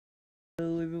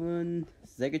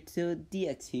Executive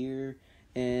DX here,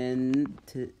 and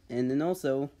then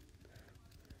also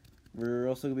we're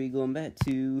also gonna be going back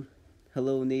to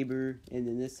Hello Neighbor, and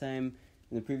then this time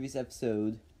in the previous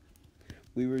episode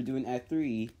we were doing Act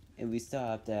 3, and we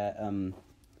stopped at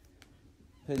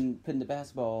putting the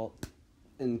basketball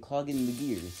and clogging the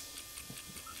gears.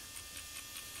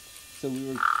 So we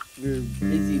were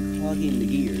busy clogging the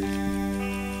gears,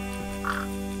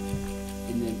 and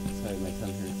then sorry, my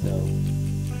tongue hurts. So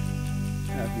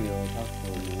have me all talk for a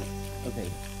minute. Okay.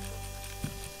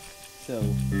 So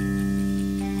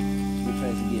we'll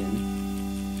try this again.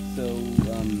 So I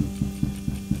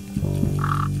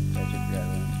forgot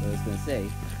what I was gonna say.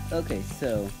 Okay,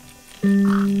 so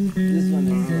this one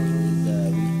is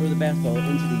we throw the basketball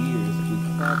into the gears, we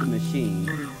clog the machine,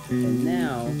 and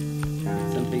now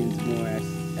something's more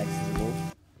accessible.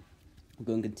 I'm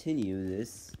going to continue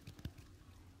this.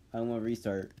 I want to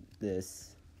restart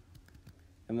this.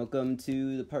 And welcome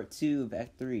to the part 2 of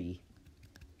Act 3.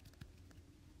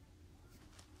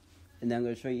 And now I'm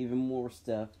going to show you even more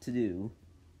stuff to do.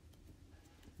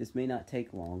 This may not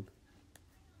take long.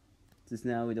 Just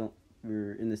now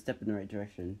we're in the step in the right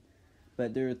direction.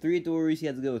 But there are 3 doors you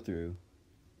have to go through.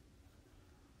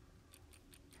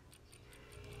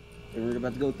 And we're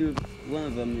about to go through one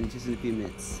of them in just a few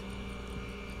minutes.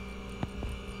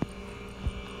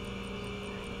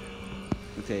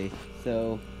 Okay,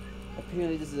 so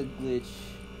apparently this is a glitch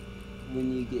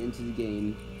when you get into the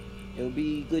game. It'll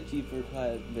be glitchy for quite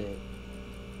a bit.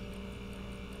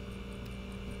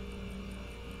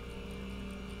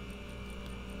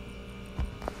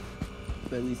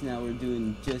 But at least now we're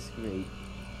doing just great.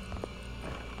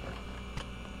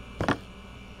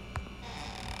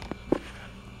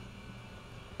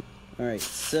 Alright,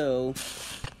 so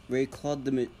we clogged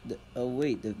the oh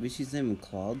wait, the machine's not even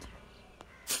clogged.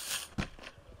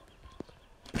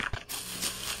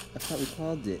 I thought we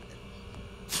clogged it.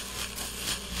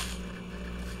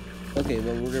 Okay,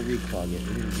 well we're gonna reclog it.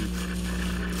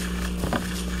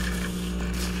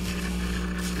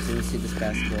 So we see this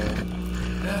basketball.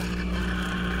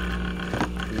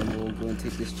 And then we'll go and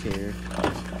take this chair.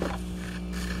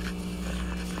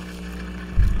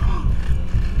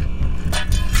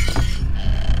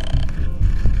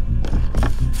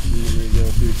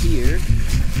 Here.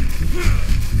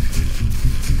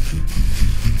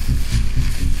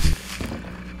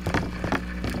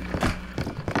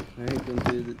 Alright, going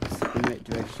through the right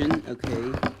direction. Okay.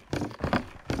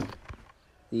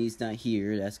 He's not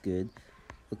here, that's good.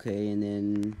 Okay, and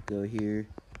then go here.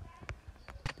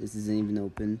 This isn't even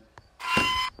open.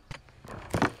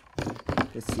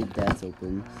 Let's see if that's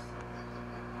open.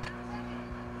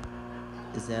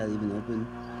 Is that even open?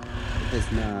 If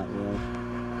it's not, well,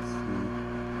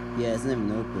 yeah, it's not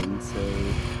even open, so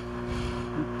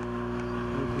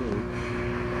okay.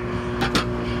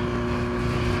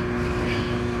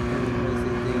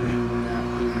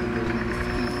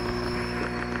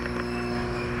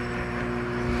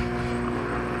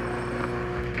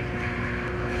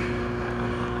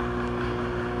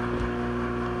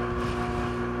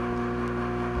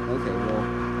 Okay, well,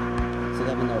 so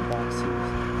that means our box here.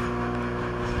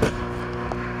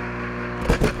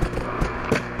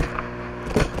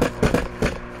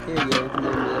 There you go, and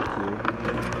then we're up here.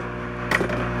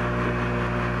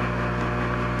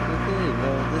 Okay,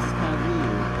 well, this is kind of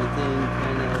weird. I think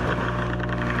kind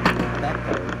of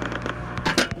backfired.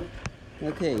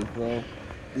 Okay, well,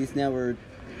 at least now we're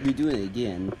redoing it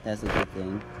again. That's a good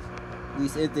thing. At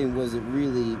least everything wasn't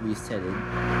really resetted.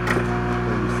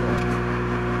 Or reset.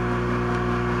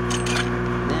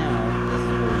 Now, this is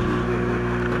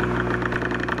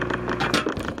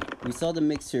what we saw the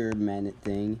mixer magnet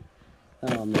thing.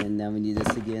 Oh man, now we need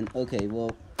this again. Okay, well,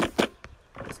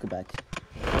 let's go back.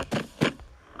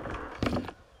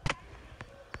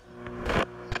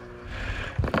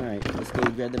 Alright, let's go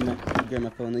grab my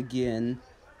phone again.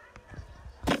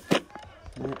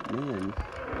 Oh, man.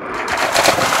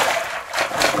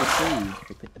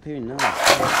 Apparently not.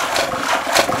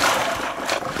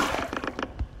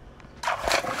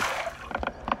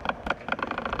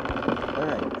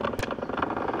 Alright.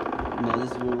 Now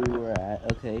this is where we were at.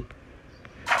 Okay.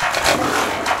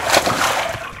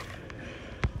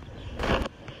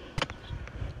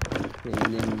 Okay,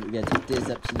 and then we gotta take this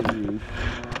up to the roof.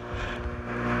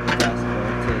 The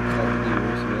basketball to cut the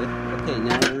gears with. Okay,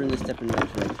 now we're in the step in the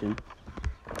right direction.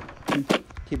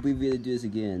 Can't believe we gotta do this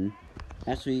again.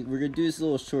 Actually, we're gonna do this a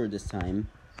little shorter this time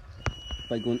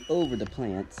by going over the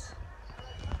plants.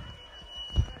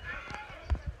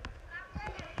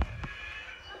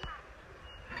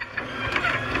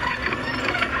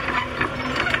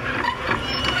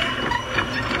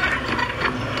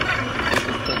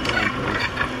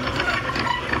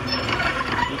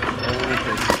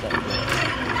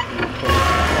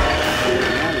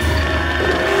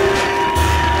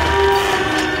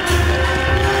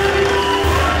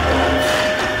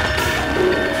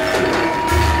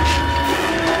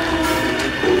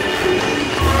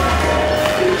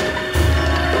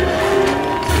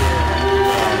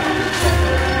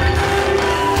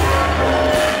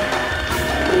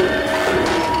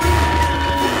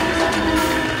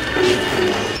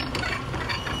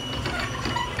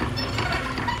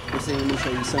 show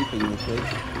you something real quick.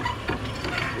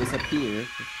 It's up here.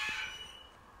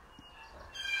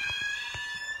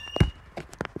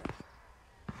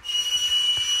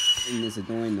 And this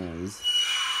annoying noise.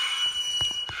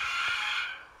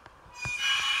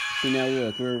 So now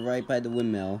look, we're right by the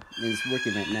windmill, and it's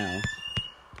working right now.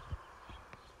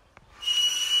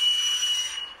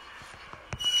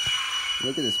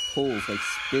 Look at this pole, it's like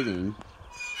spinning.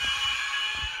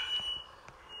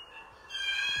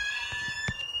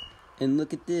 And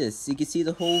look at this, you can see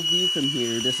the whole view from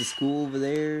here. There's a school over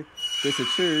there, there's a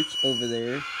church over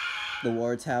there, the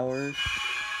water tower,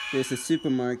 there's a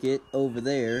supermarket over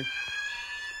there,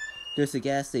 there's a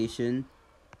gas station,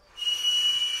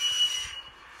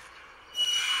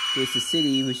 there's a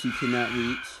city which you cannot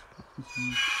reach,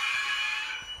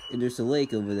 and there's a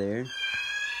lake over there,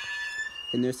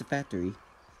 and there's a factory.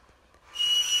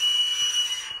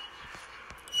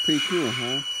 Pretty cool,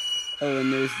 huh? Oh,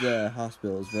 and there's the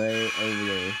hospitals right over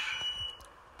there.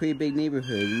 Pretty big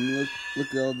neighborhood, and look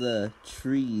at all the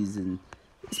trees, and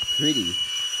it's pretty.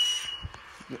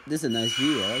 This is a nice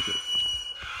view, I like it.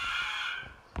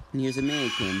 And here's a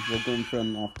mannequin. We're going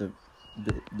from off the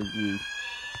roof.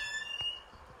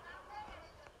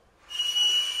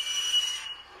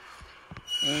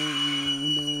 Oh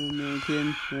no,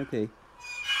 mannequin. Okay.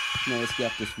 Now let's get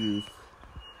off this roof.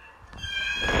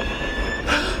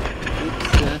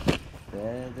 Oops,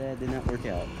 that did not work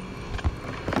out.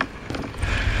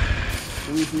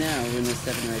 At least now we're in the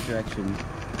step in the right direction.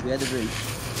 We had the bridge.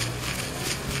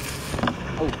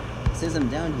 Oh, it says I'm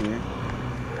down here.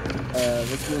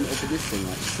 Let's go and open this thing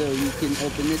up. So you can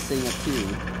open this thing up too.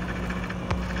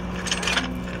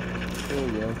 There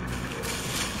we go.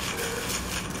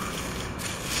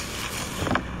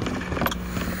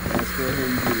 Let's go ahead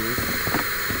and do this.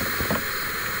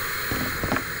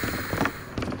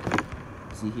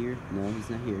 Is he here? No, he's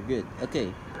not here. Good.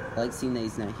 Okay. I like seeing that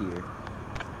he's not here.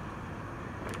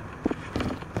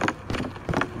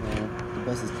 Well, the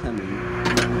bus is coming.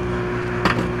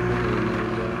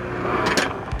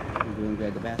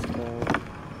 Grab the basketball,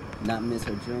 not miss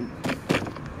our jump. There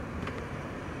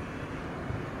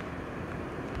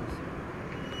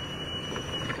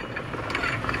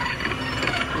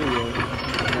we go.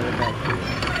 Now we're back here.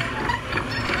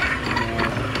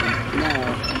 Now,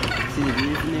 see the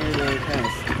gears in there? They're kind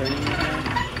of turning right now.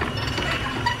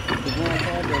 The one I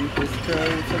called them is throw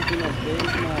something that's very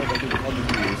small like in all the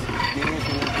gears. Nails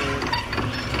will not work.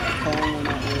 Phone will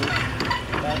not work.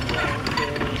 Basketball will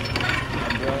fail.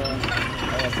 Umbrella.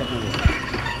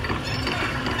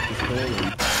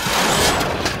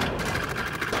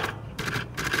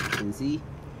 And see,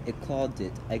 it clogged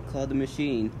it. I clogged the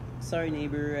machine. Sorry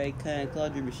neighbor, I kinda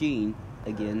clogged your machine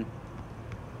again.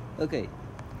 Okay,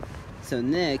 so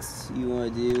next you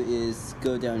want to do is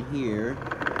go down here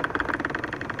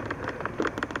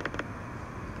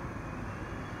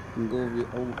and go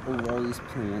over all these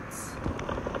plants.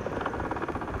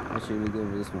 Actually, we'll go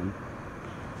over this one.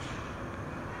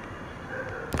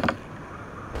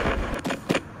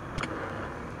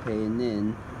 Okay,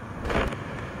 and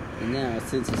now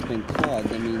since it's been clogged,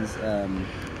 that means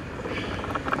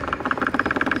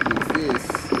this.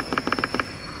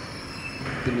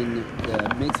 The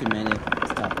mixer magnet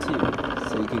stopped too,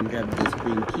 so you can grab this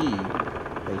green key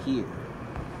right here,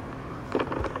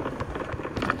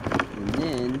 and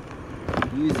then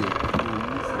use it.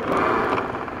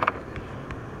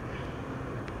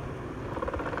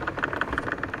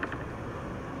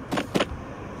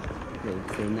 Okay,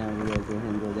 so now we're gonna go ahead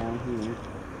and go down here.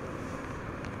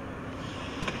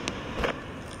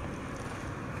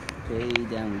 Okay,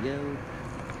 down we go.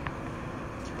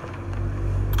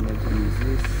 We have to use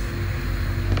this.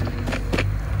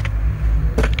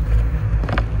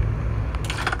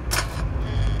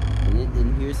 And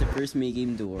here's the first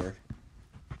minigame door.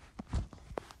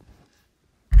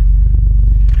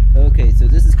 Okay, so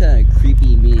this is kind of a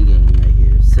creepy minigame right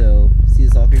here. So, see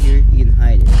this locker here? You can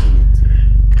hide it in it.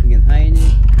 You can hide in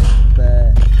it,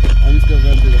 but I'm just gonna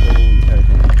run through the whole entire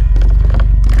thing.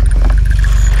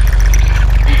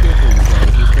 Be careful, you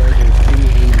guys. These guys are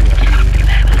extremely angry at you.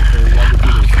 So walk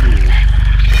through their school.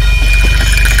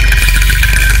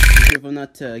 Be careful not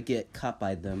to get caught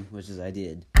by them, which is I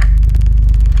did.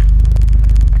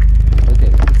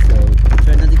 Okay, so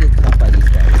try not to get caught by these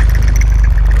guys.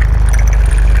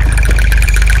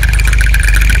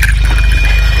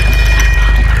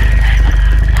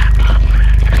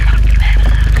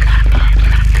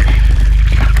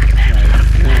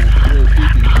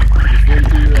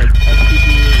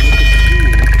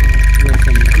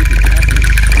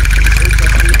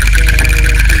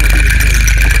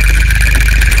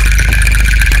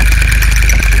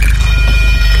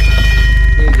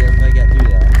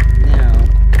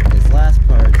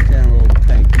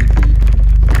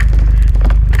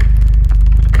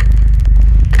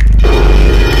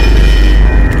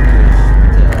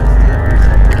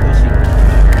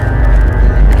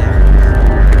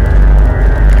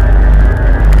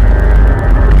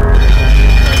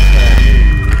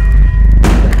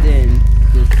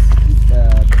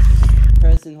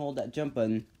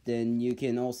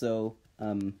 can also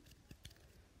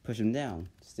push them down.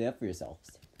 Stand up for yourself.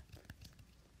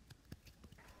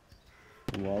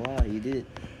 Voila, you did it.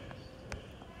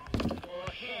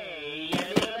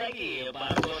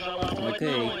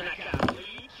 Okay,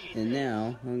 and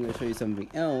now I'm going to show you something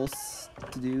else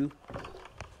to do.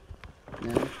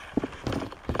 Now,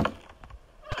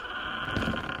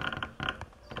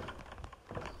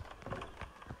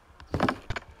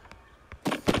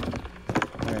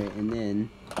 alright, and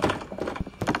then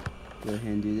go ahead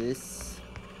and do this.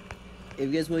 If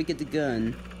you guys want to get the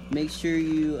gun, make sure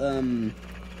you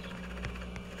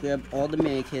grab all the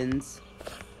mannequins,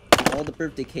 all the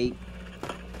birthday cake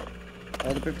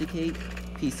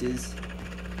pieces.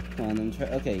 Come on, I'm try.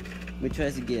 Okay, let me try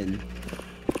this again.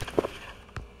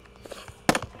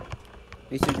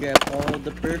 Make sure you grab all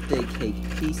the birthday cake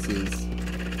pieces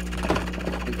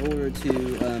in order to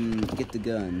get the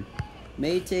gun.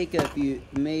 May take a few,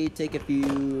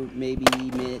 maybe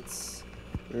minutes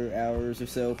or hours or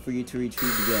so for you to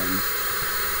retrieve the gun.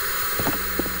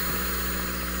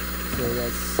 So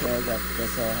that's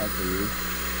all I have for you.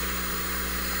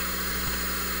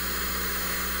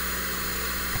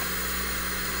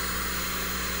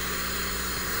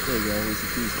 There you go, there's the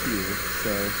keys here.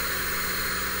 So,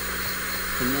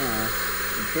 for now,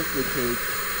 the birthday cake,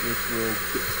 which we'll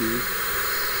get to.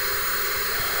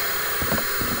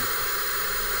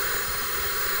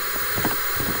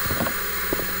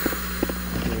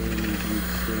 Okay, you can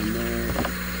go in there.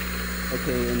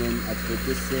 Okay, and then activate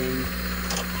this thing.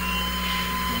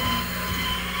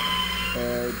 I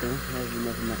don't have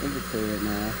enough in my inventory right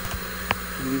now.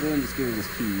 I'm going to just give her this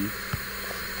key.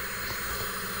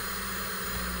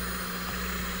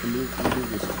 Move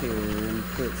this chair and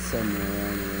put it somewhere.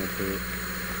 I'm going to put it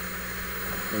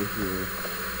right here.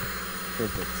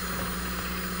 Perfect.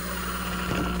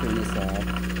 Turn this off.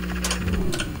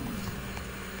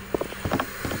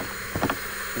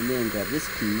 And then grab this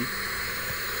key.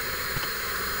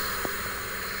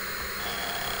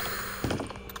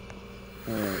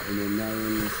 Alright, and then now we're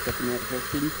going to step in that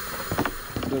direction.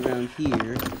 Go around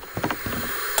here.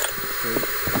 Okay,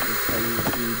 that's how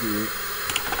you do it.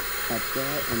 Like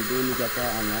that, and then you got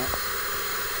that unlocked.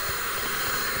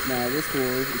 Now this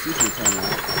door is easy to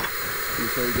unlock.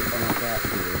 Until you get unlocked out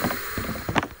here.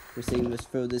 We're saying let's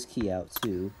throw this key out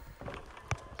too.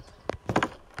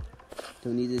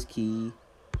 Don't need this key.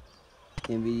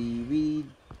 And we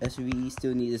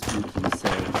still need this blue key, so.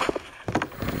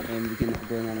 And we can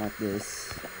go and unlock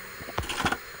this.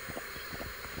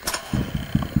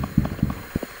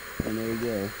 And there we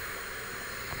go.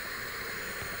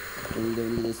 And we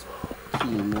don't need this key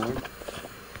anymore.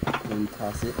 And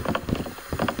toss it.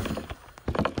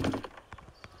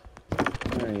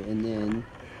 Alright, and then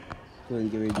go ahead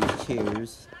and get rid of these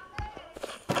chairs.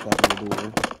 Lock the door.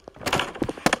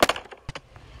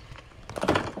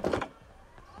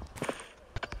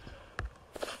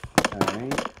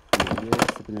 Alright, there we go.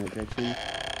 Step in that direction.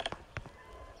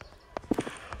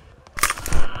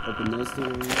 Open those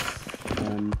doors.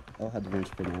 I'll have the wrench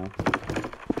for now.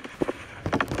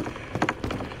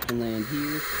 And land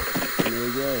here, and there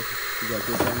we go. We got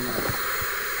this unlocked.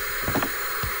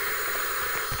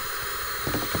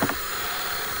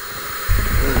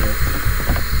 There we go.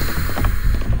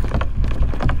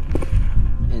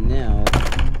 And now,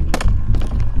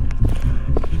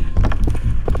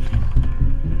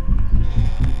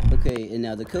 okay, and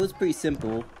now the code's pretty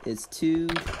simple. It's 2,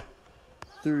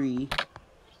 3,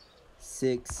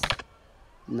 6,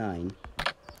 9.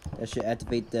 That should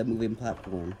activate the moving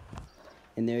platform.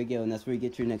 And there you go, and that's where you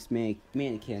get your next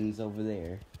mannequins over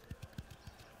there.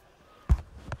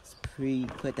 It's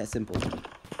quite that simple.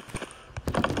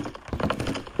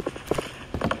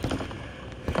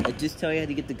 I just tell you how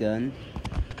to get the gun.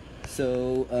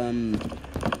 So,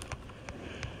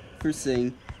 first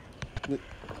thing,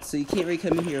 so you can't really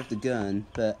come in here with the gun,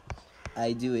 but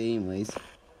I do it anyways.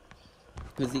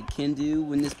 Because you can do,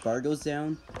 when this bar goes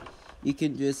down, you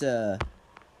can just, go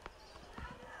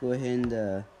ahead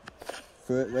and,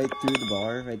 throw it right through the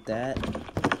bar, like that.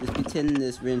 Just pretend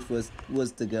this wrench was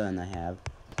the gun I have.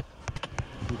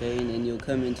 Okay, and then you'll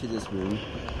come into this room.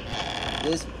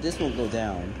 This won't go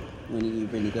down when you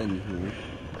bring the gun in here.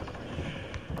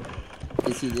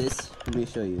 You see this? Let me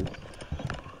show you.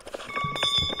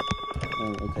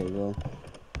 Oh, okay, well,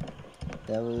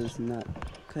 that was not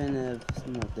there.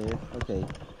 Okay,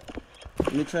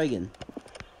 let me try again.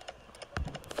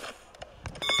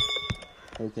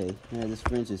 Okay, now this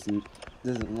wrench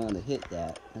doesn't want to hit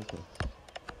that. Okay.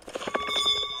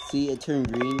 See, it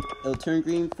turned green. It'll turn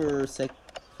green for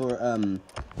 10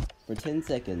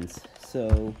 seconds.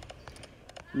 So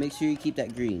make sure you keep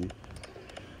that green.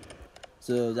 So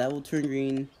So that will turn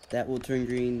green, that will turn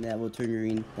green, that will turn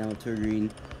green, that will turn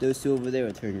green. Those two over there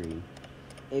will turn green.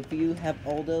 If you have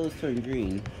all those turn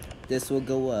green, this will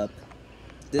go up.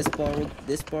 This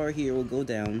bar here will go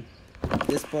down.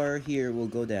 This bar here will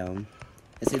go down.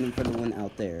 And same for the one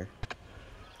out there.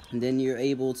 And then you're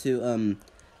able to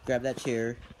grab that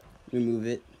chair, remove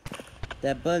it.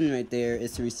 That button right there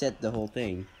is to reset the whole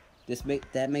thing.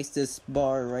 That makes this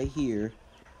bar right here.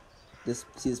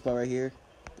 See this bar right here?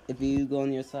 If you go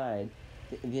on your side,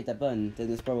 if you hit that button, then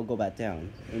this bar will go back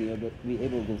down, and you'll be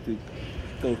able to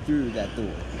go through that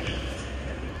door.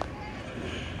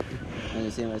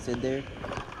 Understand what I said there?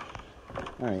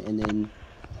 Alright, and then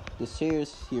this chair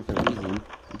is here for a reason.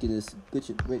 You can just glitch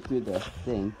it right through the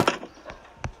thing.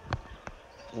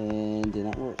 And did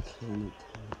not work. And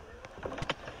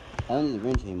I don't need the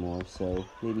wrench anymore, so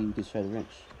maybe we could try the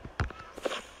wrench.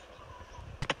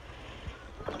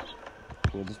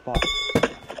 Or this box.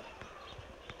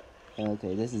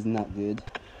 Okay, this is not good.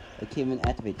 I can't even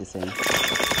activate this thing.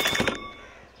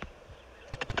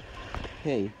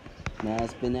 Okay, now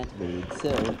it's been activated.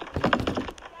 So,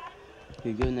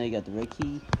 here you go, now you got the right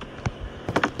key.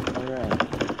 Alright.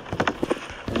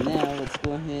 And now, let's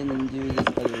go ahead and do this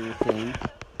other thing.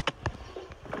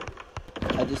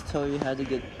 I just told you how to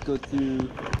go through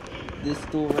this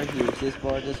door right here. This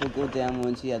bar, this will go down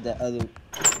once you have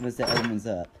once that other one's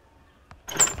up.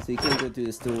 So you can't go through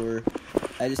this door.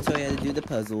 I just told you how to do the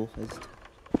puzzle.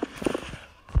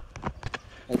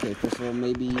 Okay, first of all,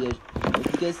 maybe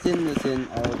if you guys didn't listen,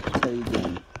 I'll tell you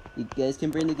again. You guys can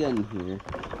bring the gun here,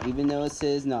 even though it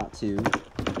says not to.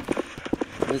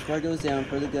 This bar goes down,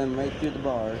 throw the gun right through the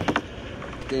bar,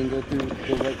 then go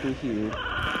right through here.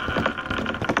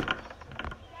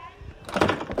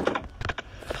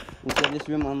 Once you have this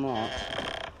room unlocked,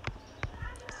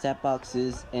 stat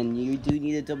boxes, and you do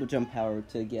need a double jump power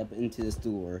to get up into this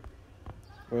door,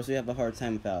 or else you have a hard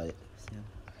time without it.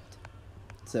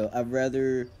 So I'd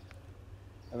rather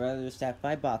stack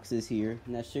 5 boxes here,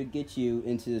 and that should get you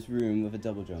into this room with a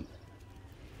double jump.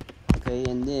 Okay,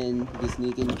 and then you can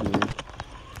sneak in here,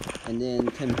 and then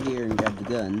come here and grab the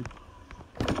gun,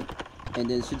 and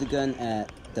then shoot the gun at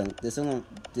this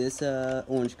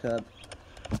orange cup,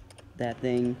 that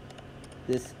thing,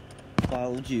 this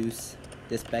bottle of juice,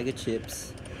 this bag of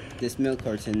chips, this milk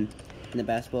carton, and the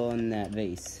basketball in that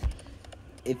vase.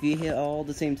 If you hit all at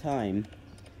the same time,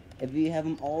 if you have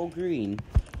them all green,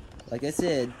 like I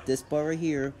said, this bar right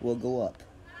here will go up,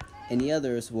 and the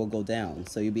others will go down,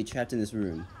 so you'll be trapped in this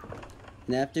room.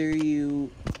 And after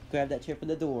you grab that chair for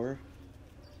the door,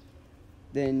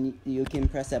 then you can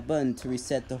press that button to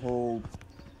reset the whole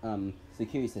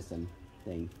security system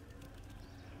thing.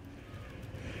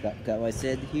 Got what I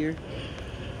said here?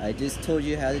 I just told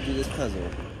you how to do this puzzle.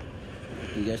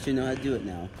 You guys should know how to do it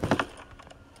now.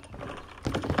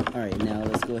 Alright, now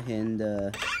let's go ahead and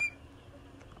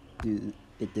do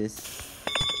this.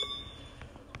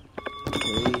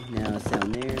 Okay, now it's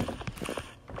down there.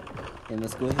 And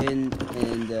let's go ahead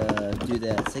and do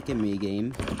that second mini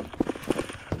game.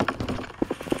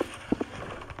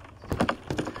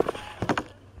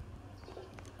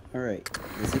 Alright,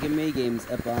 the second mini game's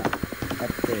up there,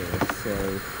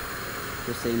 so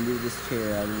just say move this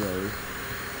chair out of the way.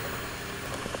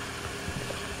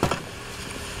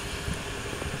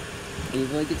 And if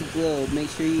you want to get the globe, make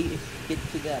sure you get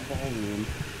to that ballroom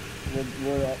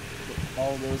where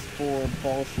all those 4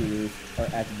 ball shooters are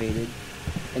activated,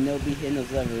 and they'll be hitting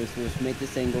those levers which make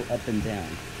this thing go up and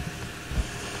down.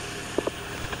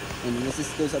 And once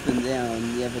this goes up and down,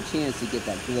 you have a chance to get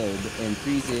that globe and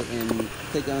freeze it and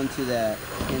click onto that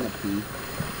canopy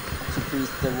to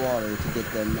freeze the water to get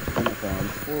the microphone,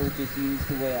 or just use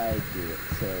the way I do it.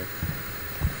 So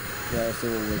that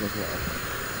also will work as well.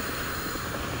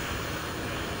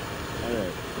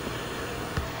 Alright.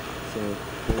 So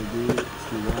we'll do that,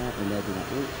 and that did not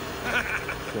work.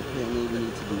 So apparently we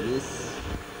need to do this.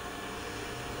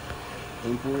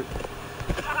 Aim for it.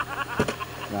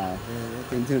 Wow, that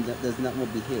thing does not want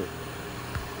to be hit.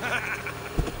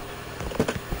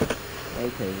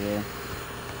 Okay, well,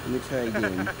 let me try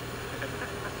again.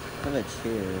 I have a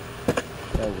chair.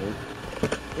 That'll work.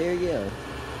 There you go.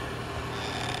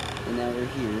 And now we're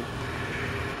here.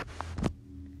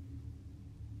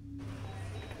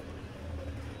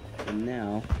 And now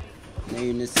you're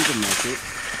in the supermarket.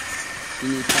 You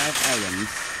need 5 items.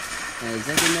 And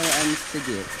exactly no items to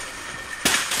get.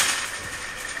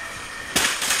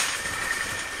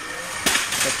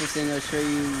 The first thing I'll show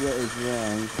you what is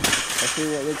wrong. I'll show you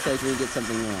what it looks like when you get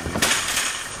something wrong.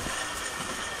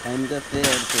 I'm gonna fail the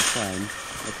first time.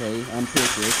 Okay, on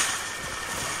purpose.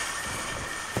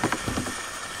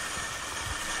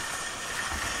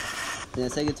 Then the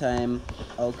second time,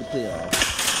 I'll complete it all.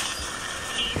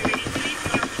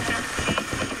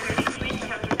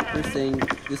 First thing,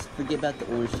 just forget about the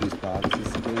orange juice box.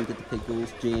 Just go and get the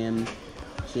pickles, jam,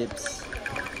 chips,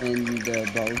 and the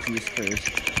bottled juice first.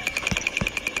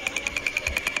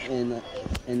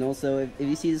 And also, if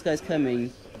you see these guys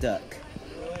coming, duck.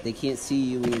 They can't see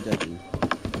you when you're ducking.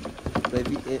 But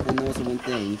and also one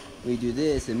thing, when you do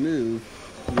this and move,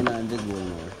 you're not invisible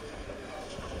anymore.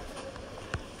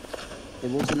 It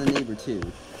works on the neighbor too.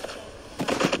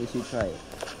 You should try it.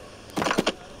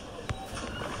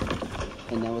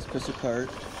 And now let's push the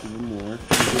cart even more.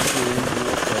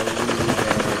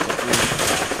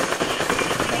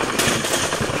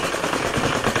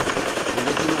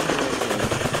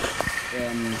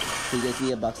 So you guys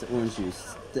need a box of orange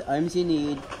juice. The items you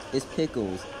need is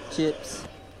pickles, chips,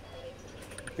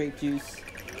 grape juice,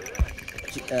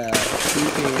 sweet jam,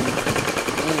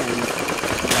 and a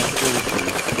box of orange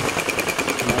juice.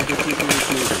 And I'll get you through this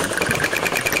meeting.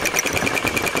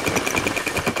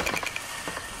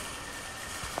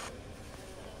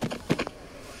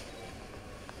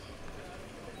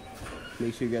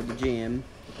 Make sure you grab the jam.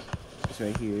 It's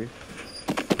right here.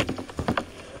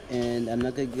 And I'm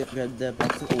not going to grab the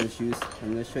box of orange juice.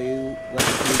 I'm going to show you what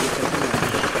you can get something else.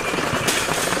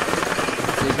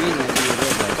 So the green light will be a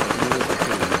red light, so you know what's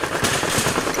change.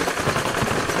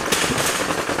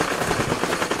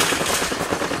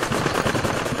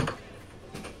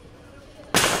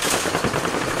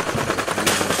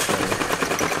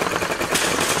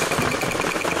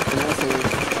 And also,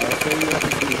 I'll show you what to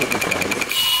do with these guys.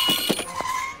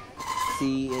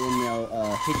 See, and they'll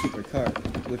hit you for cart.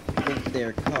 With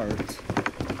their cart.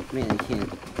 Man, I can't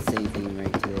say anything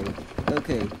right today.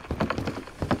 Okay.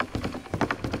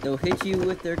 They'll hit you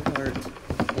with their cart,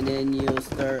 and then you'll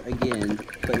start again,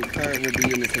 but your cart will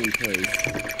be in the same place.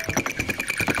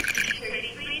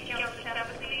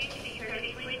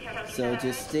 So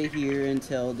just stay here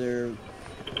until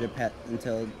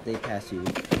until they pass you.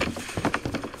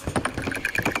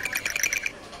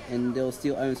 And they'll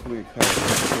steal items from your cart.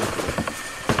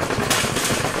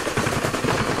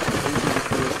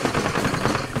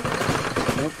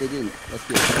 Nope, they didn't. Let's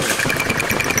do it.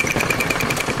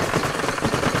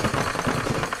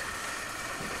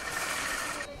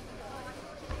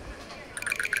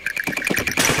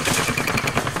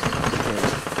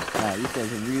 Wow, these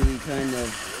guys are really kind of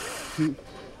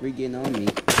getting on me.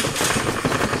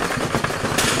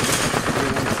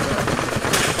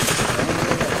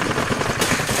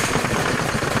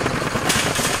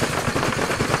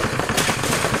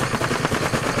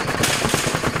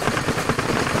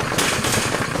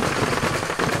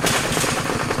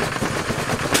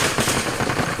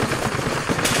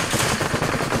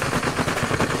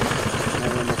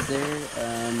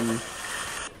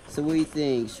 So what do you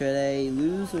think? Should I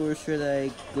lose or should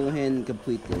I go ahead and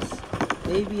complete this?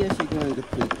 Maybe I should go and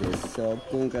complete this. So I'll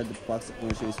go and grab the box of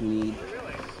orange juice we need.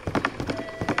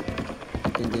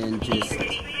 And then just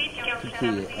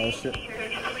complete it.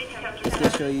 It's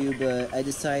gonna show you, but I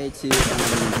decided to just complete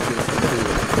it.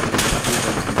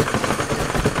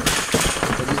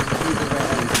 But these are the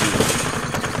right items to use.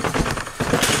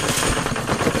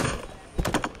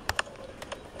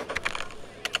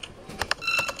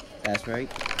 That's right.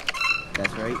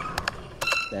 That's right.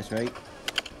 That's right.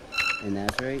 And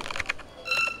that's right.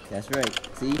 That's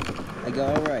right. See? I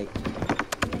got all right.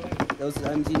 Those are the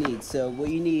items you need. So what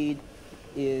you need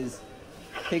is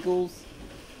pickles,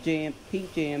 jam,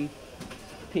 pink juice,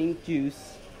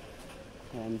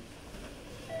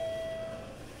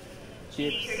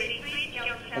 chips,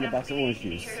 and a box of orange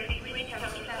juice.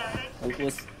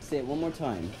 Let's say it one more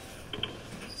time.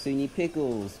 So you need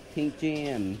pickles, pink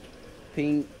jam,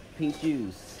 pink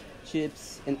juice,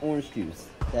 chips, and orange juice.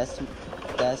 That's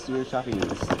your shopping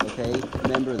list, okay?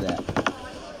 Remember that.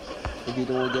 If you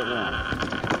don't want to get wrong.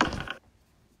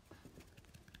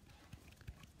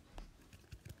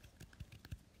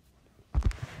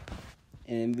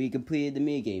 And we completed the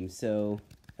minigame, so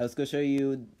I was gonna show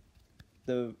you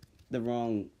the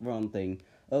wrong thing.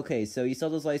 Okay, so you saw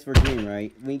those lights were green,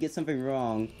 right? When you get something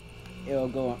wrong, it'll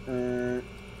go and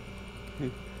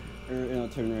it'll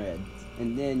turn red.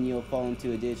 And then you'll fall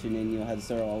into a ditch and then you'll have to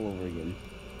start all over again.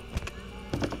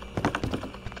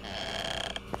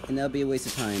 And that'll be a waste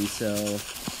of time, so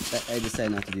I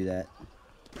decided not to do that.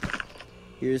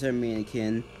 Here's our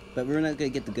mannequin, but we're not gonna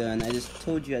get the gun. I just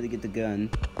told you how to get the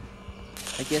gun.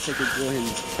 I guess I could go ahead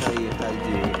and tell you how to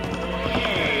do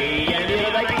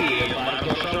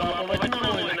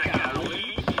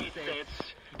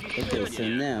it. Okay, so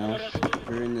now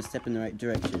we're in the step in the right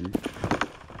direction.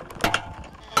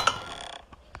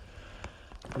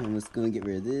 And let's go and get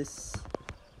rid of this.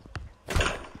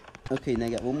 Okay, now I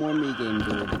got one more minigame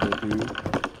door to go through.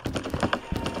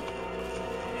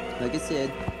 Like I said,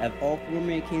 I have all 4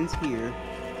 mannequins here.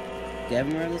 Gather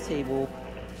them around the table.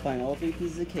 Find all 3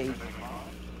 pieces of cake.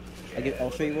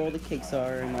 I'll show you where all the cakes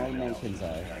are and all the mannequins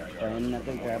are. But I'm not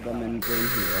going to grab them and bring them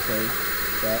here, okay?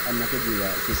 But I'm not going to do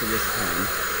that. It's just a waste of time.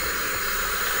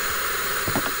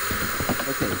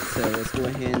 Okay, so let's go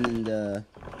ahead and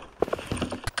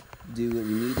do what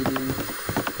we need to do.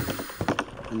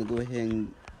 I'm going to go ahead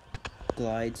and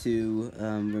glide to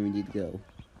where we need to go.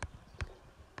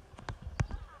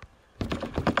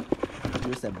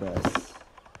 Where's that bus?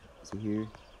 Is it here?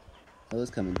 Oh,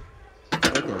 it's coming.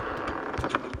 Okay.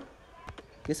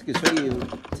 Guess I could show you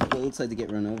what it looks like to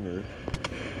get run over.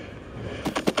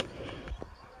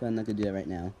 But I'm not gonna do that right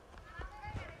now.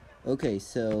 Okay,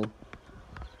 so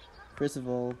first of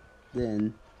all,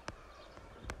 then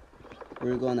we're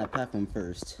gonna go on that platform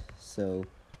first. So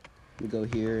we go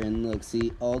here and look,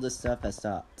 see, all the stuff has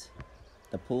stopped.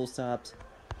 The pool stopped,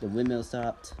 the windmill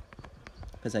stopped,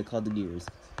 because I called the gears.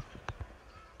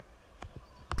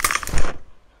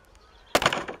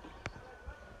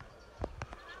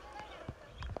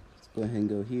 Go ahead and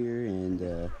go here and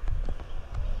go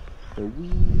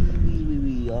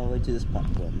wee all the way to this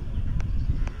platform.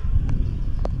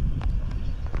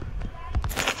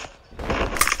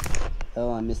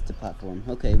 Oh, I missed the platform.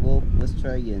 Okay, well, let's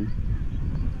try again.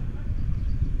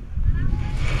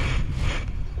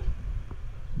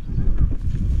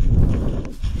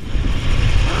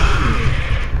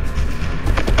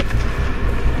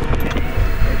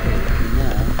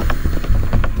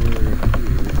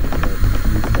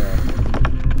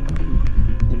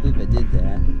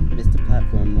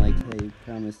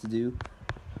 To do.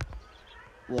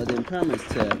 Well, I didn't promise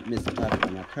to miss the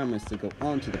platform. I promised to go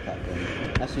onto the platform.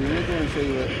 Actually, let me go and show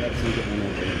you what happens when you get run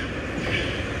over.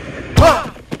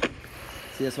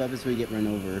 See, that's what happens when you get run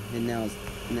over. And now it's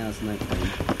nighttime.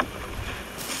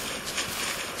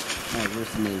 Alright,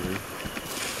 where's the neighbor?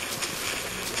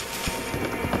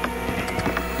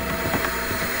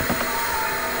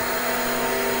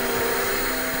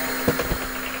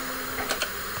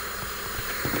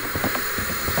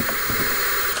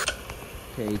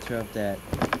 Okay, turn off that.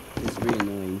 It's really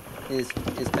annoying. It's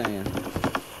kind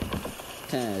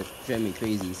of driving me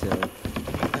crazy, so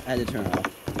I had to turn it off.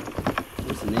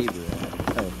 Where's the neighbor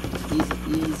at? Oh,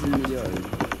 he's in the yard.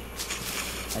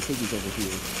 I think he's over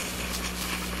here.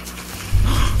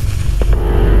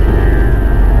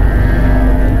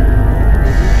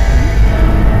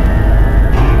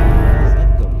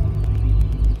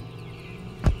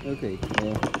 Okay,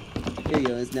 well, here you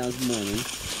go. Now it's morning.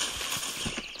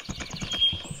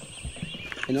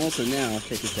 And also now,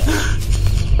 check this out.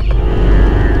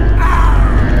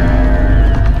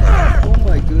 Oh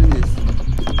my goodness.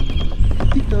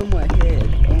 He fell on my head.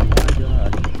 Oh my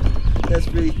god. That's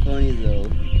really funny though.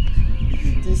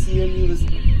 Do you see him?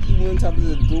 He went on top of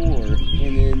the door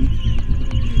and then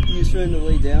he was trying to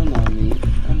lay down on me.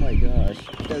 Oh my gosh.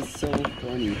 That's so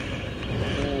funny.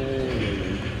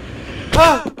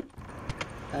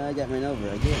 I got ran over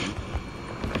again.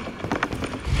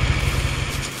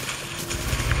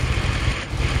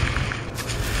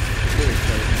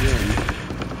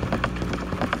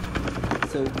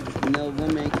 So,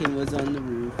 one mannequin was on the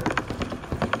roof,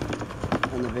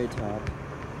 on the very top.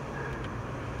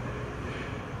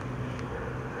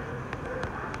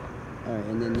 Alright,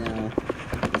 and then now,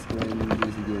 let's go ahead and do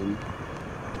this again.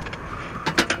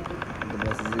 The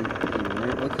bus isn't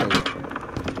anywhere. Okay.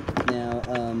 Now,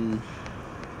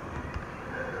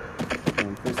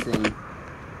 first thing I'm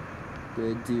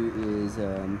gonna do is,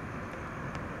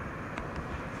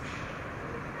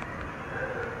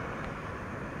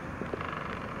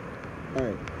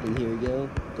 alright, and here we go.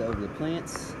 Go over the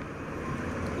plants.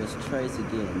 Let's try this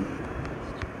again.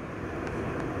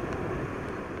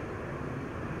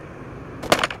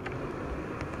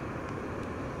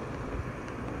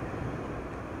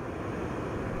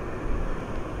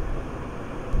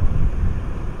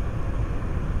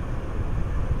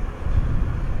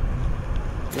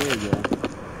 There we go.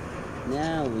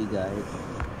 Now we got it.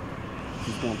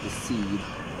 Just want the seed.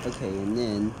 Okay, and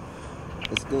then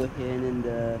let's go ahead and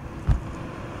go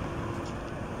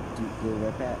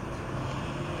right back.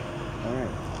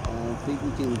 Alright, I think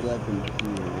we can glide from here,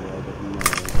 I don't know.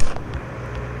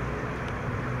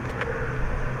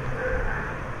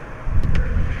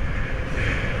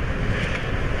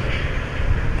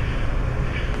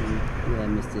 Yeah, I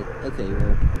missed it. Okay,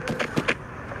 well.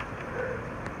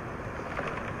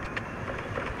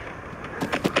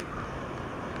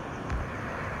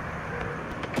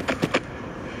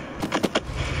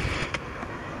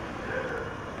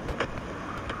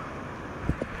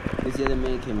 Here's the the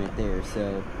Minigame right there,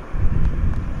 so...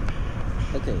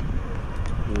 Okay.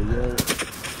 Here we go.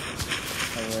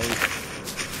 Alright.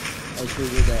 I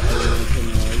showed you that other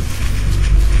Minigame was.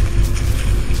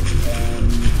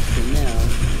 So now...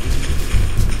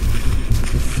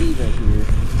 the seed right here.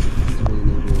 This is where the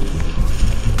neighbor is.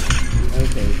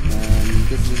 Okay,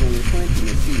 this is only planting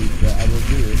the seed, but I will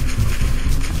do it.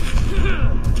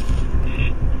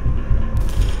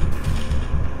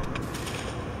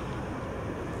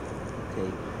 Okay.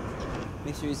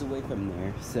 Make sure he's away from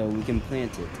there so we can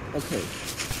plant it. Okay.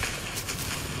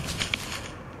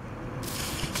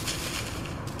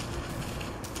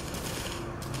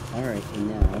 Alright, and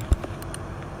now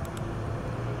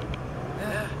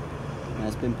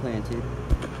it's been planted.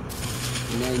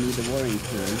 And now you need the watering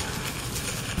can.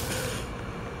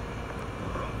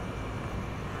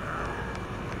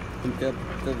 Pump up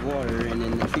the water and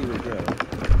then the tree will grow.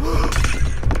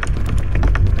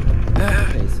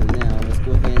 Okay, so now let's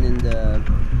go ahead and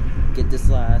get this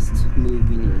last move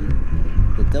we need.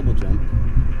 The double jump.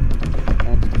 I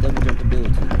want the double jump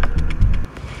ability.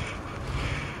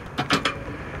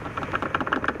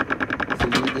 So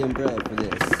we need the umbrella for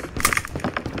this.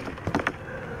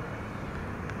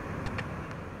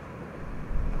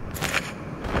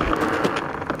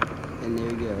 And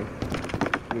there you go.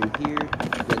 We're in here, you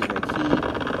got the right key.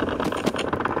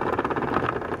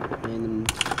 And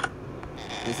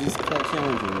this is quite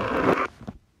challenging.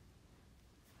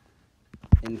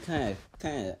 And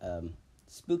kind of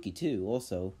spooky too,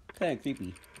 also. Kind of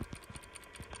creepy.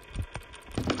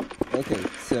 Okay,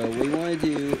 so what we want to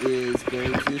do is go to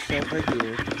the shelf right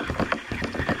here.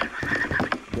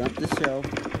 Jump the shelf.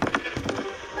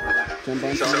 Jump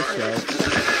onto the shelf.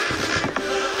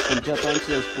 And jump onto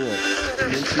those blocks.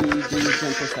 Make sure you do your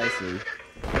jump precisely.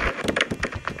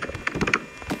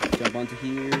 Jump onto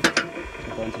here.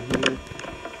 Jump onto here.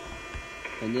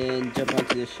 And then jump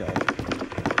onto this shelf.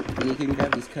 And you can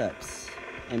grab these cups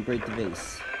and break the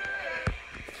vase.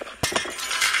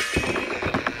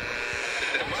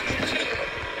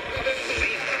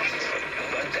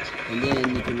 And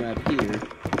then you can run up here.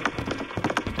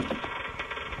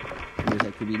 There's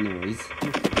that creepy noise.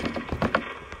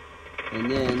 And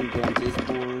then go onto this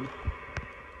board.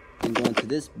 And go onto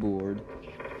this board.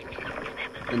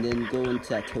 And then go into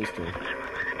that toaster.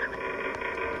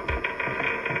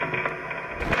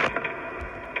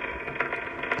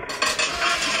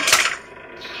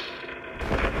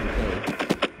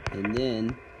 And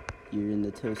then you're in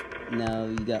the toast. Now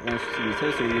you got launched in the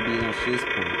toaster. You'll be launched to this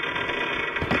point.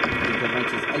 You go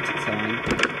onto this exit sign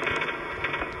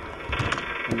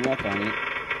and walk on it.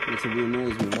 Makes a weird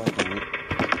noise when you walk on it.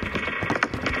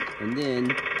 And then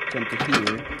jump to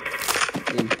here.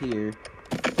 Then here.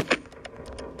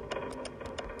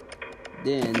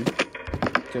 Then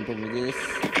jump over this.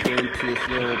 Go into this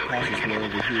little passageway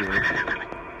over here.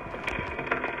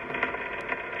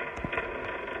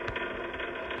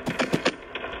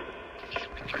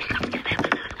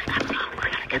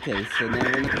 Okay, so now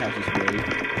we're in the passageway.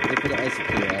 Wait for the ice to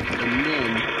clear up, and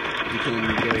then you can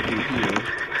go through here.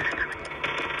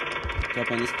 Jump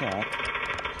on this top.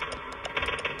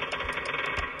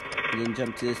 And then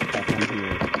jump to this platform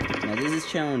here. Now this is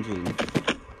challenging.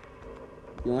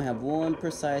 You only have one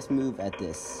precise move at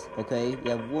this, okay? You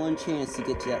have one chance to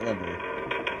get to that level.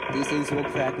 These things will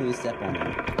crack when you step on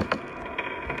them.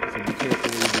 So be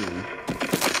careful what you're doing.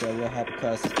 So we'll hop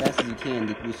across as fast as you can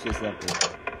to reach this level.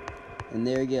 And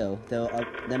there you go.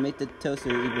 That'll make the toaster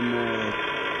even more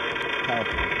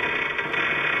powerful.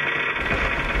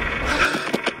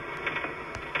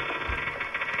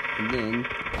 And then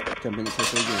jump in the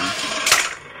toaster again.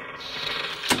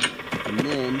 And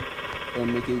then it'll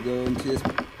make you go into this,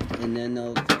 and then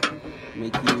it'll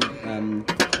make you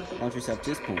launch yourself to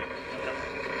this point.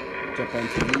 Jump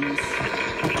onto these,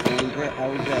 and I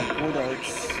will grab 4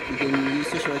 darts. You can use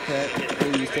the shortcut or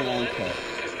use the long cut,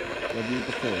 whatever you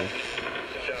prefer.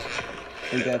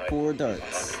 And grab 4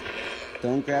 darts.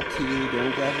 Don't grab 2,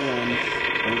 don't grab 1,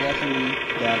 don't grab 3,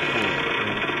 grab 4.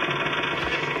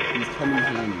 These come in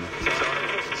handy.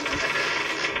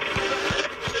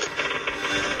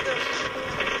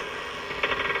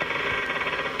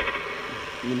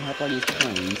 You can hop on these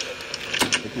planes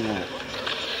if you want.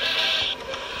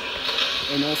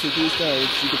 And also these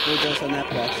darts, you can throw darts on that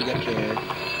box to get there.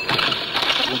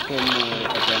 And 4 more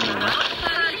up down there.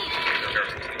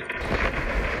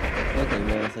 Okay,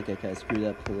 well, it's like I kind of screwed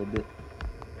up a little bit.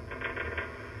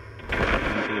 I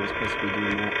don't think I was supposed to be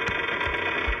doing that.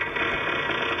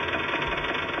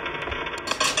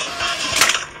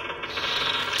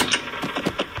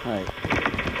 Alright,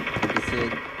 like I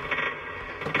said,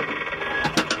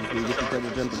 just gonna get the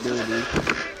double jump ability.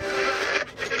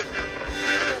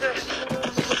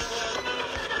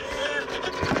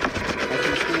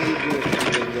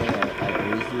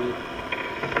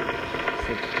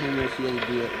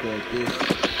 go like this.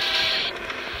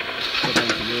 Step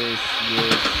onto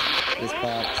this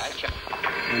box,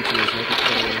 into this record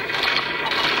player.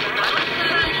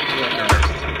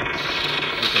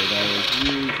 Okay, that was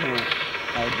really kind of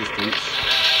out of distance.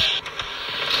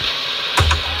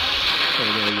 Okay,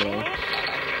 there we go.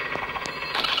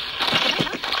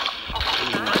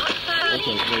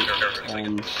 Okay, wait,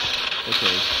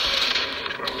 okay.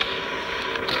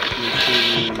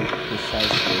 Need to precise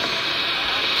this.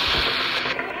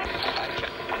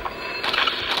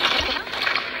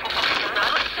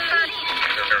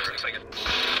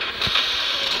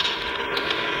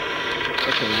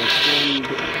 Okay, let's go and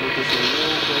make this a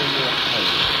little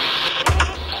higher.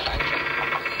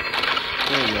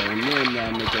 There we go, and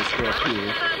then make us go up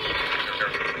here.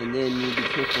 And then you be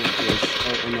careful with this.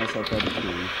 Oh, and also up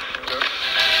between.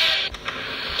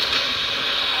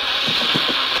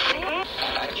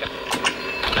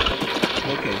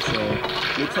 Okay, so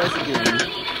we try this again.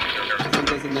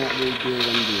 Sometimes I'm not really good at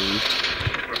what I'm doing.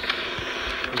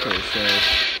 Okay,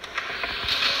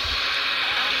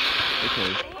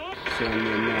 so and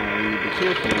then now we need to be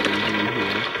careful what we're doing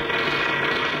here.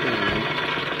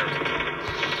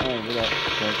 Oh, well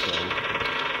that's right.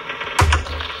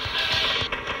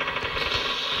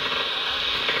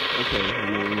 Okay, and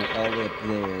then we're all the way up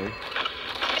there.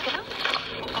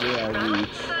 Where I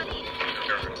reach.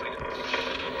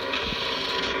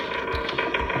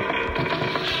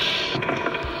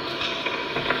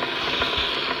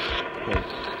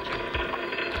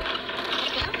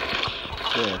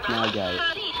 There, now I got it.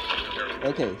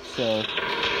 Okay, so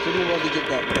took me a while to get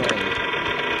that bar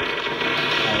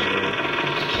out of there.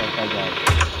 But I got it.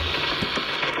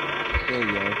 There we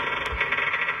go.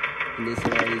 And this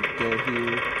will already go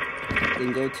here.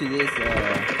 Then go to this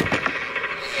board.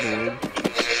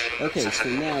 Okay, so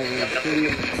now we're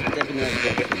stepping in that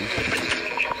direction.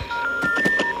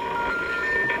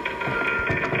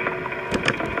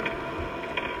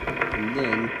 And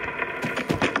then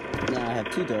now I have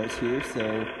 2 darts here,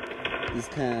 so this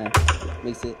kind of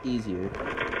makes it easier.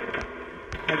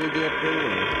 How do you get up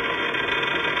there?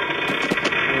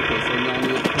 Okay, so now I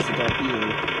need to place a dart here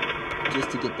just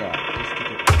to get that.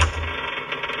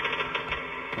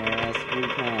 That's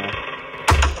really kind of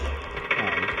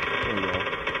high. There we go.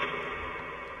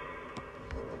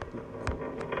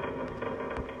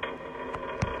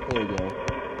 There we go.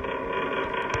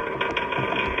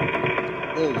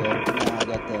 There we go. Now I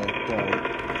got the dart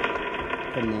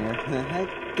from there. I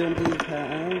don't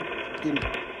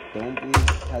believe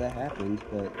how that happened,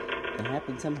 but it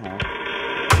happened somehow.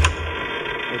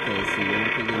 Okay, so you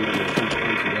don't think I'm going to jump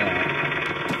onto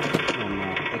that. I'm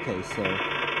not. Okay, so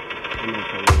I'm going to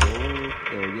play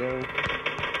there we go.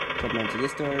 Jump onto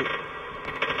this dart.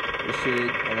 It should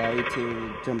allow you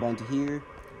to jump onto here,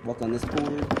 walk on this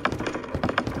board.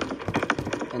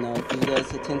 And I'll give you guys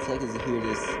 10 seconds to hear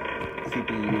this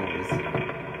creepy noise.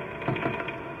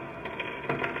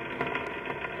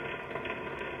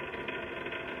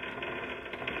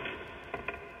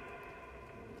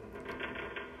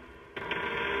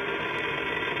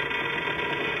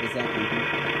 Is that creepy?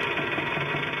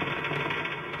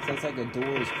 Sounds like a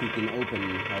door is creaking open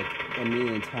like a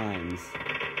million times.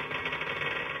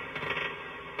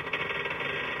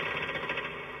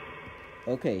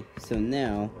 Okay, so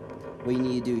now what you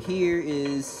need to do here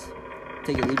is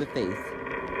take a leap of faith.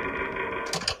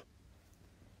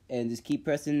 And just keep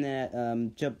pressing that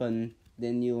jump button,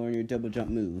 then you'll learn your double jump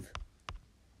move.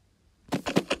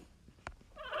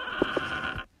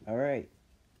 Alright,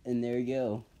 and there you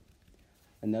go.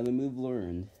 Another move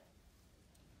learned.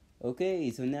 Okay,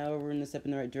 so now we're in the step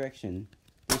in the right direction.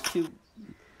 There's two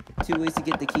ways to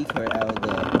get the key card out of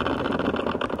the...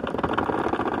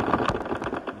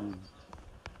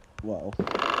 Whoa.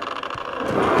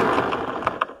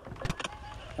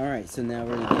 Alright, so now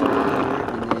we're gonna get over here,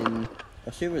 and then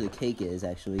I'll show you where the cake is,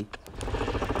 actually.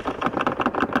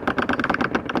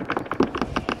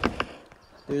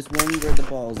 There's one where the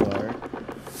balls are.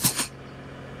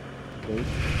 Okay.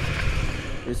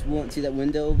 There's one, see that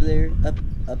window over there?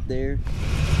 Up there?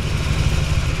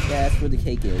 Yeah, that's where the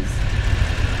cake is.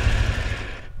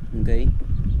 Okay?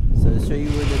 So to show you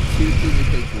where the 2 pieces of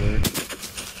cake were.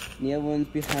 And the other one's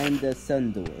behind the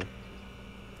sun door.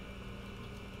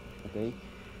 Okay?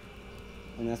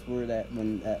 And that's where that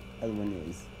other one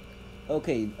is.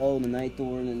 Okay, oh, the night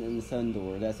door and the sun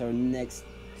door. That's our next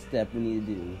step we need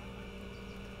to do.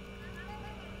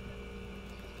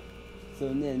 So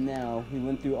then now, we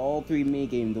went through all 3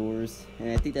 minigame doors,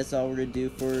 and I think that's all we're gonna do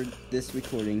for this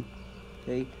recording.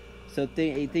 Okay? So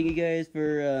thank you guys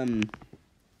for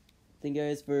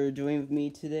joining with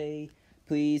me today.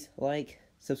 Please like,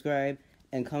 subscribe,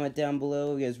 and comment down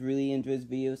below if you guys really enjoyed this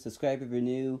video. Subscribe if you're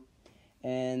new.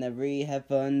 And I really had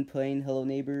fun playing Hello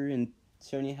Neighbor and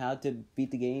showing you how to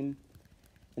beat the game.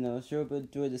 And I'll sure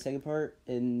enjoy the second part,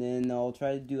 and then I'll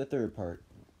try to do a third part.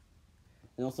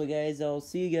 And also guys, I'll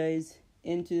see you guys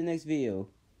into the next video.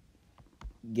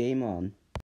 Game on.